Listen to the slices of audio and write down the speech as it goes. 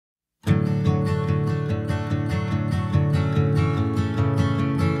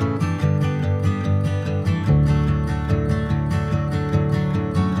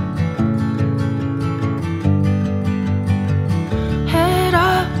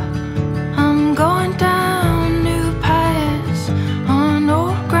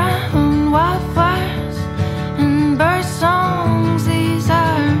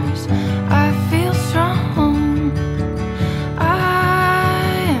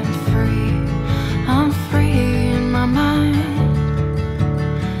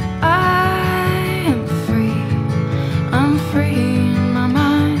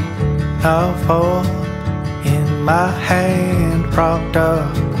propped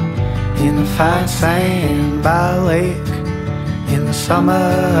up in the fine sand by a lake. In the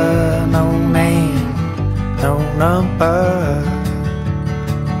summer, no name, no number.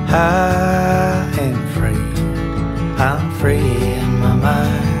 I am free, I'm free in my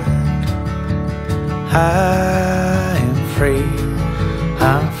mind. I am free,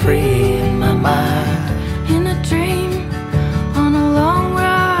 I'm free in my mind. In a dream, on a long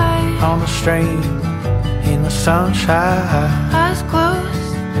ride, on the stream, in the sunshine, eyes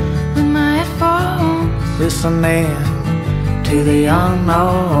closed with my headphones, listening to the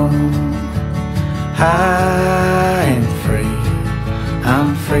unknown. I am free,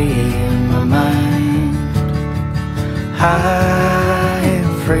 I'm free in my mind. I am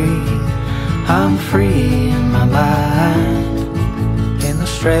free, I'm free in my mind. In the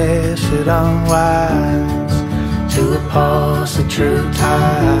stress it unwinds to a pulse of true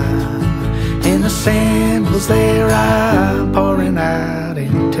time. In the symbols they rhyme, pouring out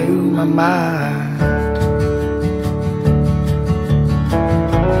into my mind.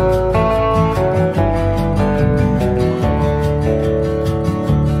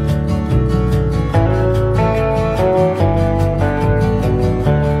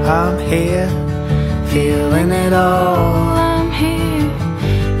 I'm here, feeling it all. I'm here,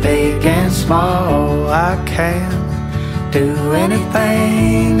 Big and small, I can do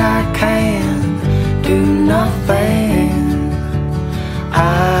anything, I can do nothing.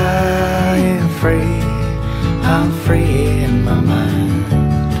 I am free, I'm free in my mind.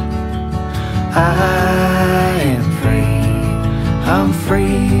 I am free, I'm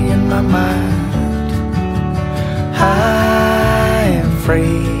free in my mind. I am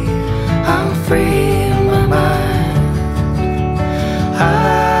free, I'm free in my mind. I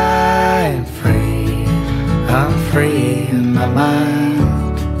am free, I'm free in my mind.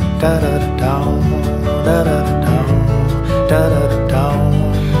 Da da da da, da da da da, da da da da,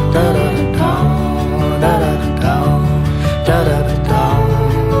 da da da da, da da da da, da da da da,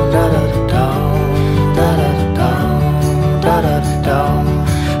 da da da da, da da da da, da da da da,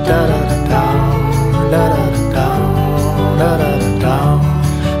 da da da da, da da da da, da da da da,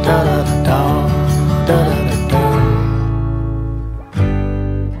 da da.